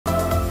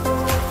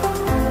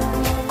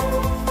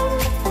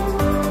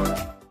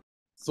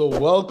So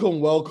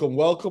welcome,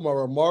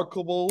 our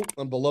remarkable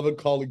and beloved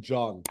colleague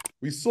John.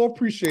 We so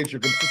appreciate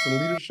your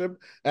consistent leadership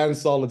and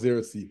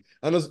solidarity.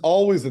 And as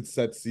always at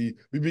SETC,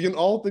 we begin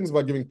all things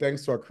by giving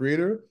thanks to our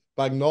Creator,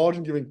 by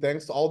acknowledging and giving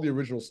thanks to all the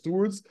original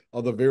stewards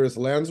of the various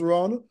lands we're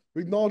on.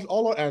 We acknowledge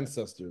all our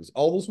ancestors,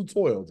 all those who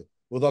toiled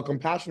without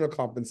compassion or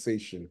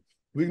compensation.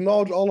 We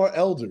acknowledge all our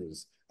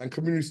elders and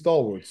community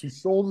stalwarts whose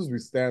shoulders we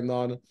stand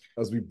on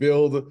as we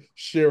build,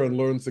 share, and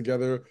learn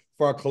together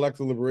for our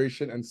collective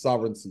liberation and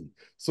sovereignty.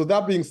 So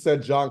that being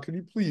said, John, can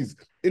you please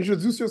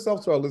introduce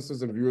yourself to our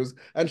listeners and viewers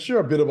and share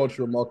a bit about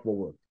your remarkable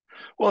work?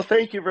 Well,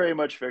 thank you very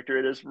much, Victor.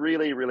 It is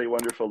really, really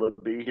wonderful to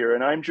be here.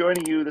 And I'm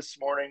joining you this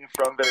morning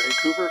from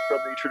Vancouver, from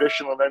the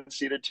traditional and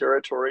unceded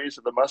territories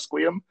of the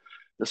Musqueam,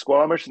 the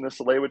Squamish, and the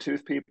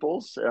Tsleil-Waututh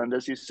peoples. And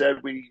as you said,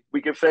 we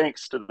give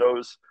thanks to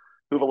those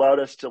who've allowed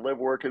us to live,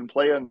 work, and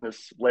play on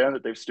this land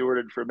that they've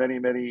stewarded for many,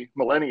 many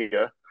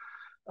millennia.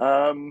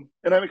 And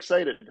I'm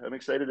excited. I'm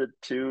excited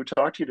to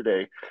talk to you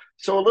today.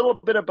 So, a little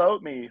bit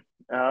about me.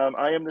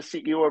 I am the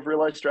CEO of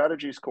Realize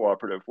Strategies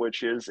Cooperative,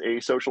 which is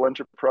a social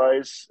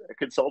enterprise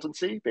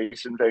consultancy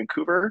based in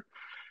Vancouver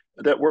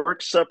that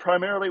works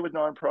primarily with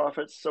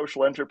nonprofits,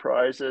 social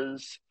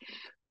enterprises,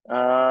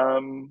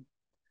 um,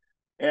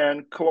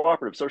 and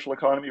cooperative social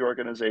economy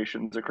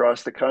organizations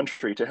across the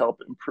country to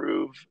help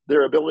improve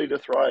their ability to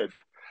thrive.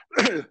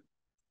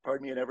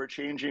 Pardon me, in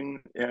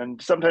ever-changing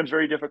and sometimes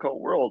very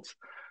difficult worlds.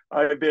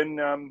 I've been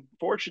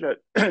fortunate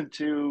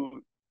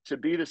to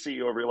be the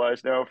CEO of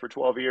Realize now for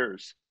 12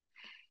 years,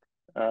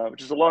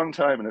 which is a long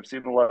time, and I've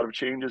seen a lot of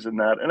changes in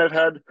that. And I've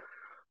had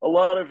a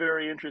lot of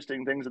very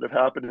interesting things that have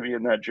happened to me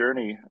in that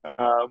journey.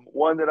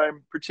 One that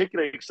I'm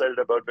particularly excited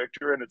about,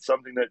 Victor, and it's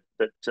something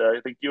that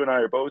I think you and I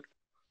are both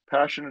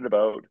passionate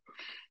about,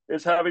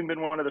 is having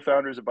been one of the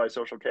founders of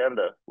Bisocial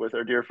Canada with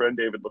our dear friend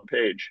David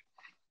LePage.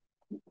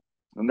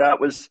 And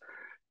that was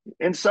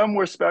in some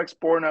respects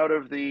born out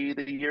of the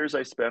years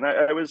I spent.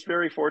 I was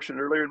very fortunate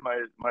earlier in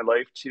my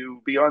life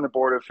to be on the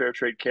board of Fair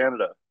Trade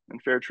Canada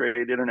and Fair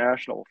Trade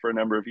International for a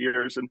number of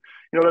years. And,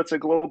 that's a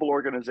global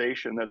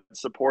organization that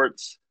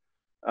supports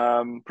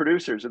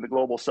producers in the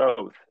global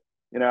south,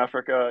 in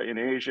Africa, in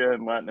Asia,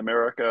 and Latin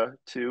America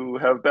to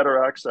have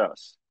better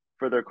access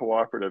for their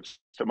cooperatives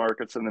to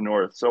markets in the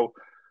north. So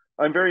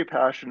I'm very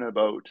passionate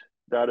about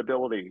that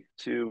ability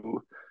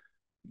to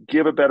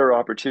give a better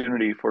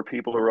opportunity for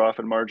people who are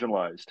often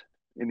marginalized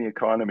in the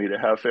economy to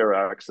have fair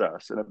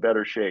access and a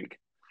better shake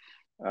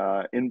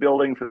in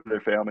building for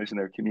their families and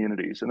their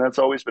communities. And that's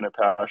always been a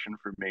passion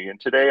for me. And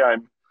today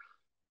I'm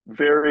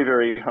very,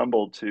 very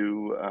humbled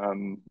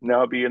to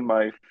now be in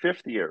my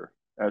fifth year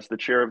as the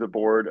chair of the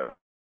board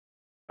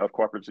of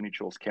Cooperatives and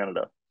Mutuals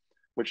Canada,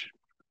 which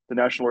the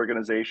national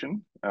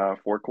organization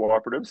for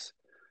cooperatives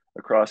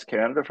across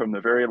Canada, from the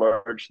very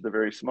large to the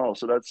very small.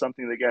 So that's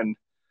something that, again,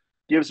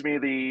 gives me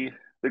the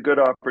good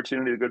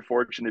opportunity, the good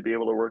fortune to be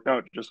able to work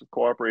not just with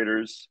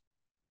cooperators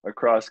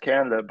across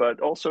Canada, but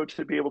also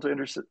to be able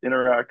to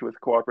interact with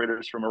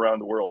cooperators from around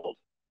the world.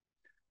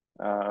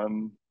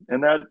 And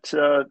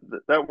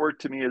that work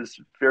to me is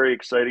very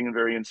exciting and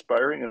very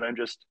inspiring. And I'm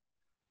just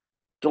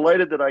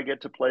delighted that I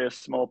get to play a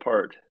small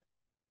part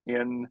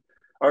in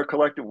our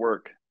collective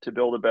work to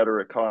build a better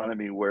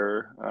economy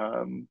where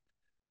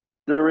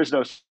there is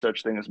no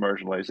such thing as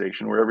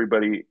marginalization, where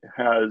everybody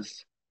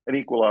has an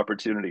equal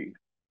opportunity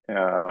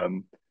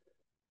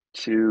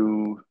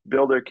to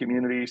build their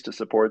communities, to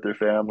support their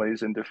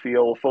families, and to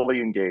feel fully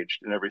engaged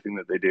in everything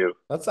that they do.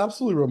 That's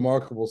absolutely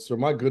remarkable, sir.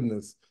 My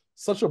goodness,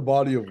 such a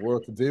body of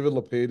work. David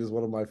LePage is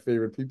one of my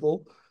favorite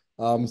people.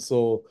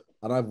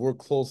 And I've worked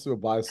closely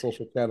with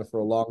Biosocial Canada for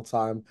a long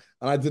time.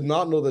 And I did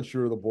not know that you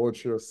were the board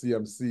chair of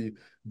CMC.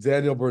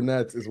 Daniel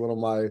Burnett is one of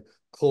my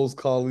close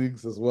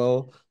colleagues as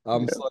well. Yeah.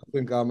 So I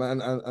think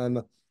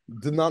and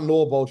did not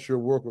know about your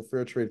work with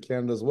Fair Trade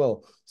Canada as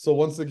well. So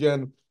once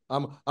again,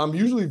 I'm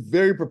usually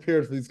very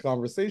prepared for these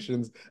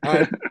conversations.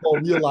 I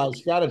realize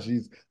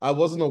strategies. I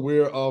wasn't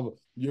aware of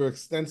your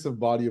extensive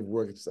body of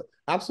work. It's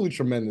absolutely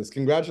tremendous.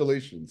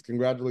 Congratulations.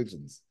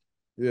 Congratulations.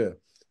 Yeah.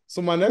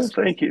 So my Well, next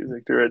thank you,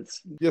 Victor.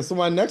 so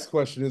my next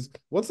question is,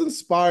 what's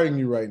inspiring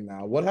you right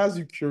now? What has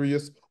you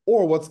curious,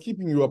 or what's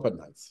keeping you up at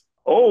nights?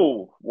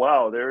 Oh,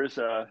 wow.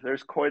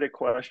 There's quite a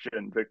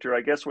question, Victor.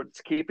 I guess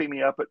what's keeping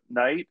me up at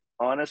night,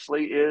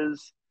 honestly,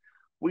 is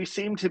we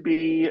seem to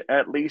be,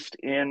 at least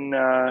in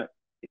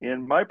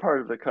my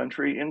part of the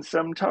country, in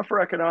some tougher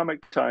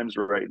economic times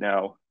right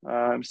now.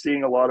 I'm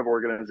seeing a lot of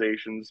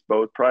organizations,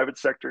 both private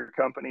sector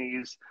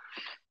companies,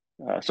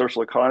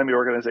 social economy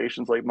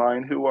organizations like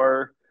mine, who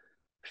are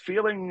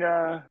feeling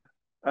a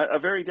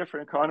very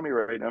different economy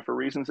right now for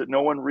reasons that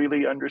no one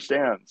really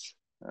understands.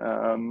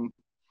 Um,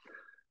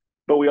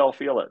 but we all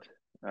feel it.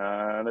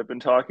 And I've been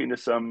talking to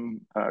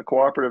some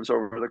cooperatives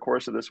over the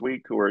course of this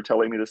week who are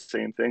telling me the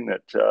same thing,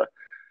 that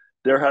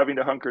they're having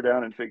to hunker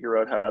down and figure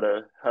out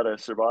how to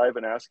survive,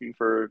 and asking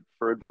for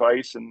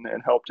advice and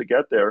help to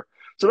get there.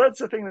 So that's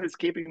the thing that's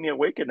keeping me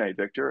awake at night,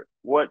 Victor.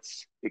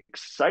 What's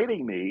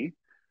exciting me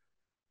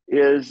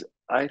is,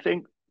 I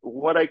think,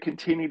 what I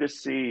continue to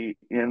see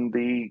in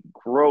the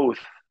growth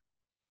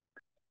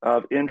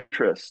of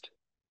interest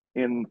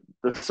in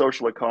the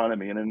social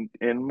economy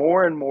and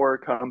more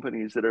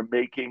companies that are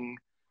making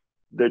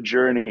the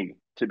journey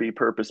to be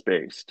purpose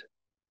based.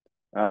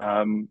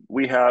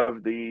 We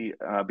have the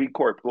B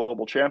Corp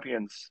Global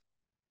Champions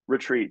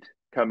retreat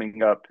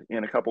coming up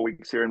in a couple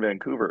weeks here in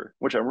Vancouver,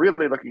 which I'm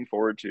really looking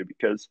forward to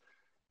because,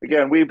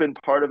 again, we've been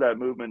part of that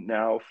movement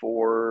now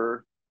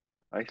for,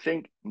 I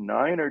think,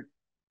 9 or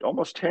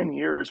almost 10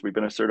 years. We've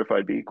been a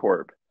certified B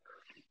Corp.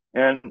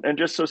 And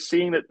just so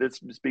seeing that it's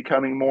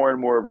becoming more and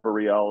more of a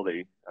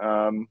reality.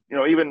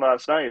 Even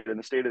last night in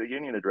the State of the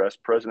Union address,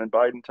 President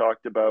Biden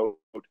talked about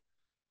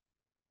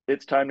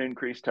it's time to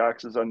increase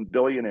taxes on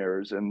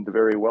billionaires and the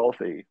very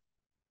wealthy.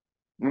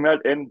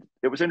 And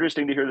it was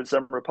interesting to hear that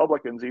some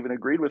Republicans even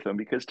agreed with him,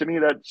 because to me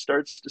that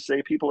starts to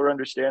say people are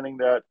understanding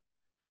that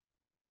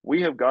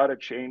we have got to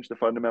change the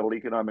fundamental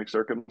economic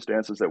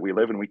circumstances that we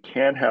live in. We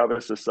can't have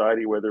a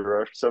society where there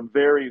are some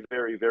very,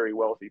 very, very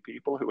wealthy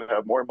people who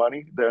have more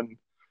money than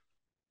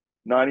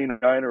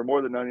 99 or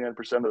more than 99%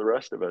 of the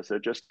rest of us.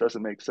 It just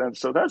doesn't make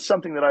sense. So that's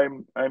something that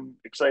I'm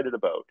excited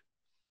about.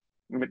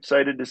 I'm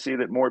excited to see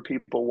that more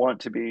people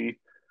want to be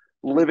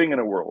living in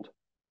a world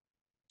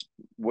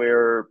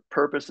where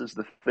purpose is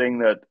the thing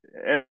that,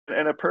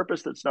 and a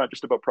purpose that's not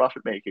just about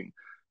profit making,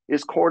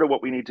 is core to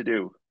what we need to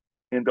do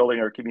in building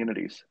our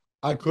communities.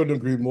 I couldn't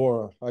agree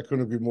more. I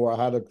couldn't agree more.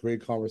 I had a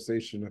great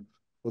conversation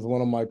with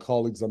one of my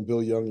colleagues on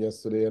Bill Young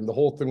yesterday, and the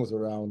whole thing was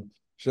around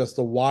just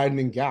a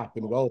widening gap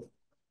in wealth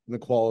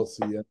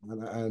inequality.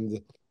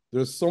 And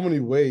there's so many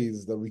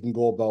ways that we can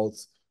go about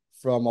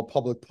from a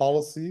public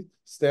policy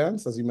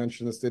stance, as you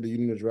mentioned, the State of the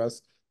Union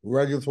address,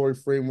 regulatory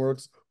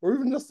frameworks, or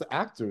even just the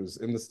actors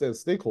in the state,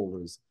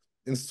 stakeholders,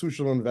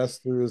 institutional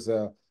investors,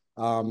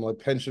 like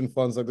pension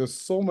funds. Like there's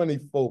so many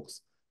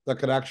folks that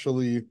could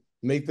actually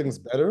make things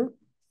better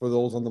for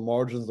those on the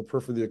margins, the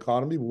periphery of the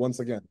economy. But once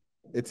again,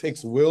 it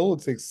takes will,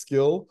 it takes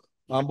skill.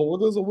 But where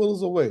there's a will,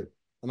 is a way.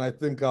 And I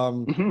think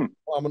Mm-hmm.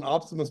 I'm an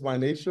optimist by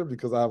nature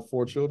because I have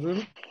 4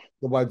 children.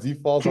 So by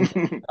default, I'm I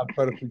have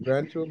quite a few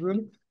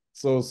grandchildren.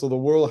 So the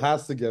world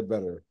has to get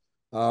better.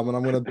 And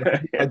I'm gonna do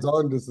my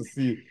darndest to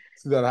see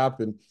that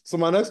happen. So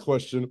my next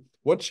question: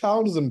 what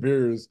challenges and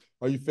barriers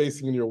are you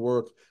facing in your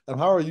work, and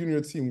how are you and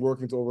your team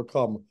working to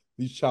overcome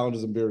these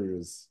challenges and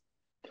barriers?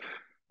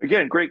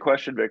 Again, great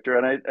question, Victor.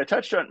 And I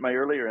touched on my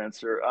earlier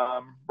answer.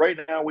 Right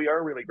now, we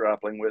are really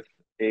grappling with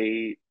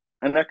a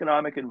an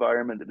economic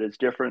environment that is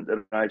different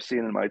than I've seen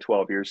in my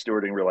 12 years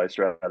stewarding real-life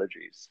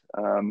strategies.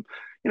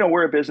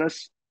 We're a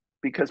business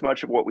because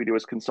much of what we do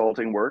is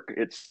consulting work.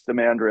 It's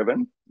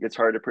demand-driven. It's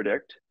hard to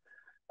predict.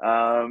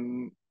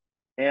 Um,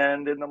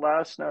 and in the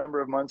last number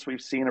of months,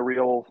 we've seen a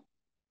real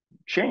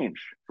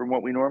change from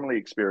what we normally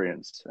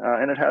experience.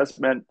 And it has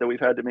meant that we've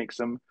had to make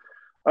some,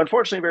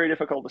 unfortunately, very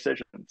difficult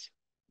decisions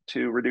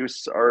to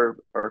reduce our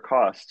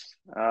costs.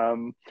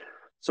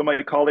 So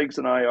my colleagues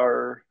and I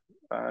are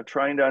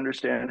trying to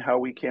understand how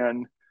we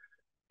can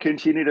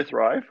continue to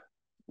thrive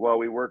while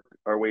we work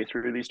our way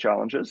through these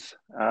challenges,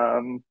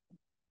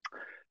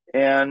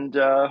 and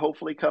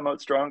hopefully come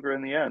out stronger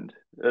in the end.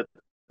 At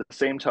the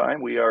same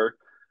time, we are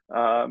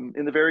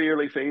in the very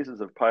early phases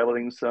of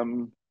piloting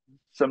some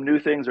new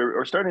things,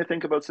 or starting to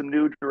think about some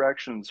new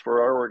directions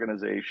for our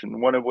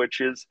organization. One of which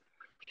is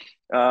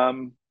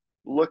um,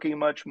 looking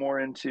much more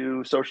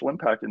into social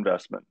impact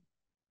investment.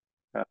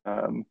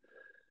 Um,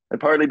 and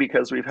partly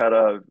because we've had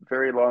a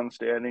very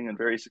long-standing and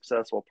very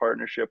successful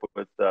partnership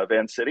with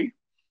Van City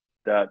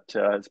that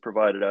has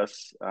provided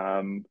us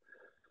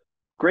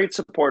great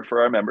support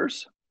for our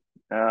members,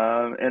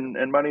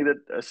 and money that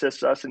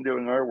assists us in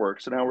doing our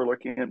work. So now we're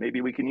looking at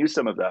maybe we can use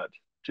some of that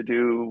to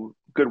do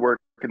good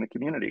work in the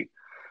community.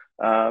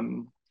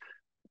 Um,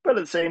 but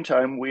at the same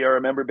time, we are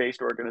a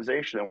member-based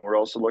organization, and we're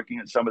also looking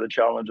at some of the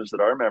challenges that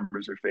our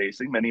members are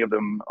facing. Many of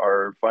them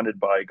are funded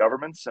by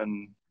governments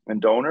and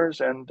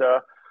donors, and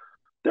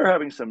they're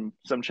having some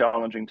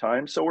challenging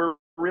times. So we're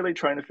really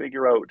trying to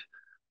figure out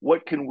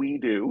what can we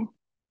do,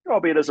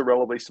 albeit as a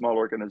relatively small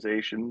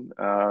organization,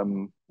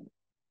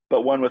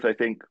 but one with, I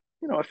think,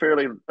 a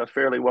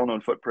fairly well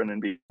known footprint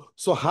in B.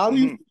 So how do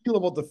you Mm-hmm. feel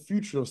about the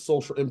future of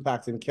social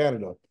impact in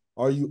Canada?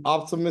 Are you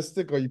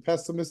optimistic? Are you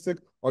pessimistic?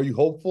 Are you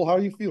hopeful? How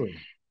are you feeling?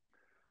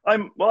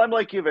 I'm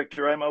like you,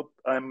 Victor.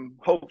 I'm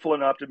hopeful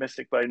and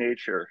optimistic by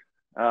nature.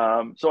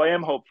 So I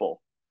am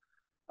hopeful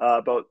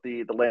about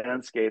the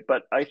landscape,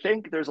 but I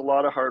think there's a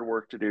lot of hard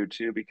work to do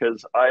too,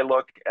 because I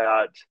look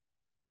at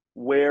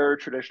where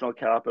traditional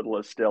capital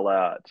is still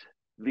at.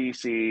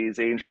 VCs,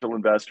 angel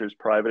investors,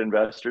 private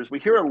investors. We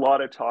hear a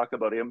lot of talk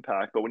about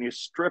impact, but when you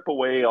strip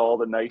away all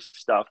the nice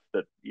stuff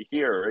that you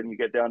hear and you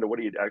get down to what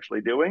are you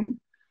actually doing,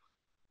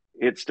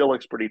 it still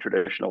looks pretty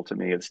traditional to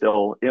me. It's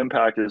still,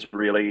 impact is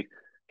really,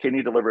 can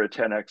you deliver a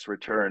 10x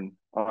return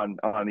on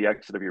the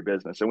exit of your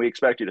business? And we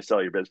expect you to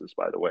sell your business,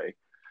 by the way.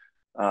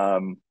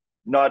 Um,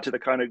 Not to the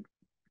kind of,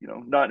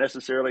 not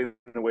necessarily in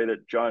the way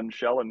that John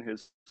Shell and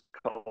his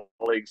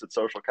colleagues at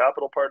Social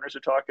Capital Partners are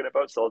talking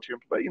about, sell it to your,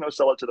 but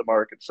sell it to the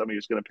market, somebody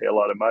who's going to pay a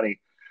lot of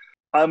money.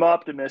 I'm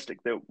optimistic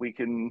that we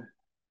can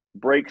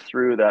break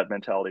through that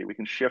mentality. We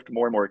can shift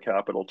more and more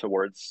capital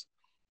towards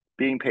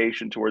being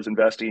patient, towards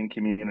investing in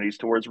communities,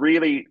 towards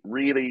really,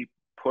 really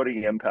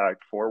putting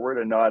impact forward,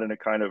 and not in a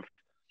kind of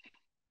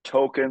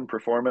token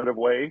performative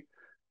way,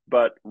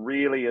 but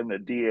really in the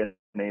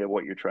DNA of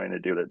what you're trying to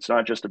do. It's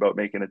not just about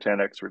making a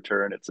 10x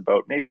return, it's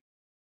about maybe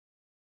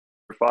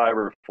 5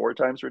 or 4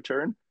 times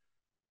return.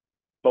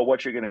 But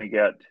what you're going to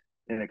get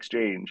in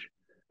exchange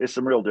is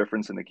some real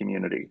difference in the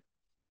community.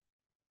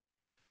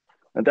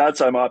 And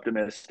that's I'm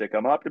optimistic.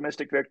 I'm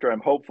optimistic, Victor.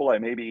 I'm hopeful. I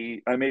may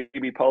be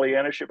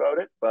Pollyannish about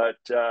it, but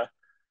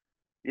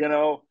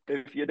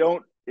if you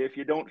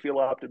don't feel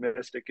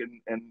optimistic,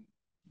 and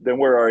then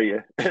where are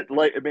you?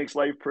 It makes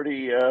life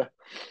pretty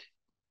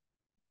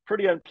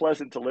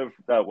unpleasant to live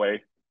that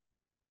way.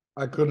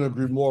 I couldn't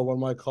agree more. One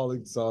of my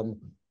colleagues,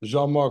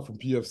 Jean-Marc from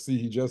PFC,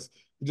 he just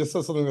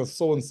said something that's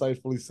so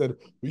insightful. He said,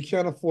 "We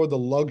can't afford the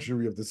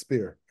luxury of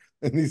despair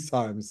in these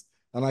times,"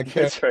 and I can't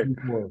That's right.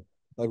 agree more.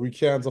 Like we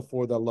can't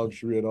afford that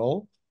luxury at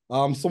all.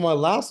 So my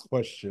last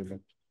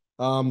question,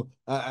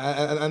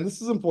 and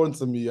this is important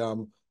to me.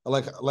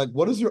 Like,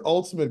 what is your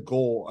ultimate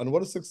goal, and what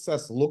does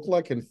success look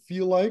like and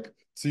feel like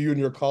to you and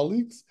your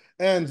colleagues?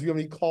 And do you have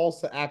any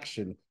calls to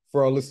action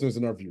for our listeners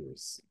and our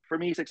viewers? For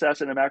me,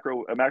 success in a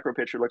macro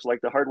picture looks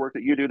like the hard work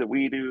that you do, that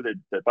we do,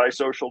 that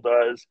Bisocial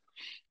does.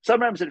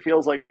 Sometimes it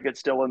feels like it's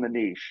still in the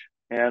niche,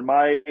 and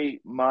my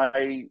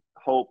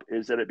hope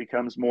is that it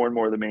becomes more and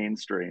more the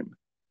mainstream.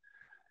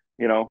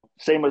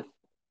 Same with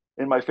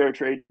in my fair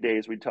trade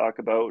days, we'd talk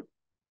about,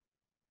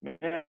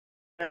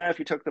 if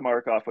you took the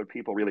mark off, would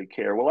people really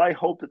care? Well, I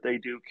hope that they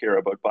do care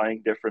about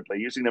buying differently,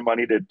 using their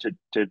money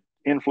to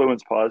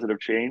influence positive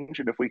change.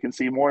 And if we can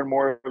see more and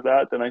more of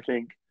that, then I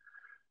think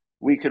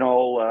we can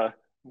all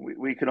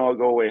we can all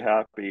go away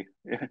happy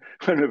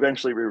when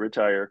eventually we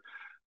retire.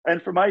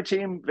 And for my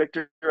team,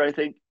 Victor, I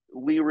think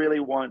we really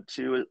want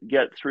to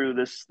get through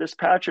this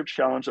patch of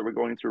challenge that we're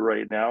going through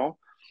right now,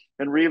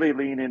 and really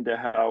lean into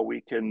how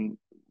we can,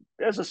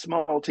 as a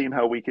small team,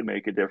 how we can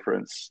make a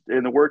difference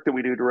in the work that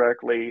we do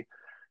directly,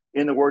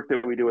 in the work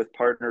that we do with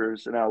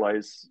partners and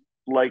allies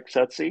like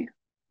SETC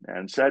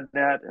and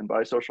SEDNet and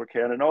Bisocial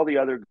Canada and all the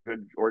other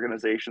good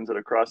organizations that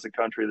across the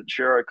country that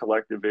share a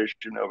collective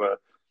vision of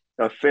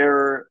a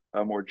fairer,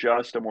 a more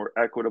just, a more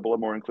equitable, a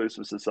more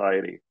inclusive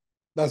society.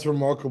 That's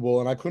remarkable,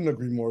 and I couldn't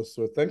agree more,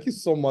 sir. Thank you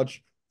so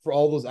much for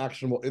all those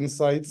actionable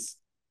insights,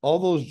 all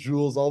those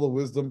jewels, all the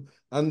wisdom,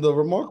 and the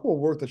remarkable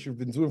work that you've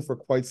been doing for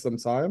quite some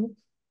time.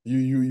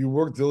 You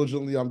work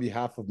diligently on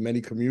behalf of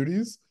many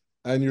communities,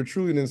 and you're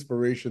truly an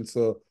inspiration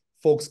to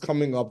folks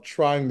coming up,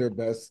 trying their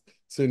best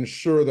to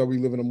ensure that we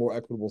live in a more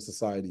equitable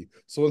society.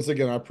 So once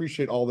again, I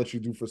appreciate all that you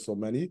do for so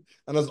many.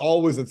 And as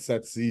always at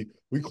SETC,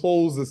 we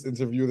close this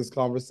interview, this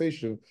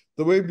conversation,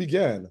 the way it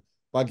began,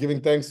 by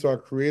giving thanks to our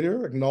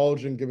creator,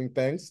 acknowledging, giving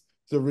thanks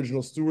to the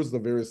original stewards of the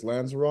various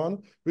lands we're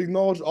on. We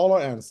acknowledge all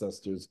our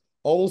ancestors,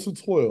 all those who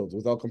toiled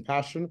without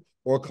compassion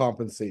or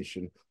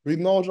compensation. We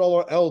acknowledge all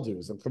our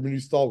elders and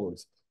community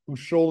stalwarts whose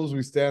shoulders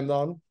we stand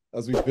on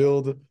as we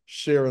build,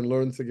 share, and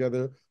learn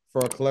together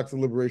for our collective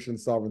liberation and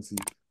sovereignty.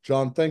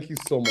 John, thank you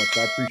so much.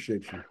 I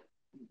appreciate you.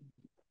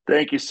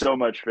 Thank you so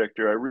much,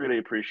 Victor. I really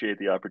appreciate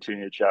the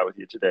opportunity to chat with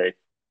you today.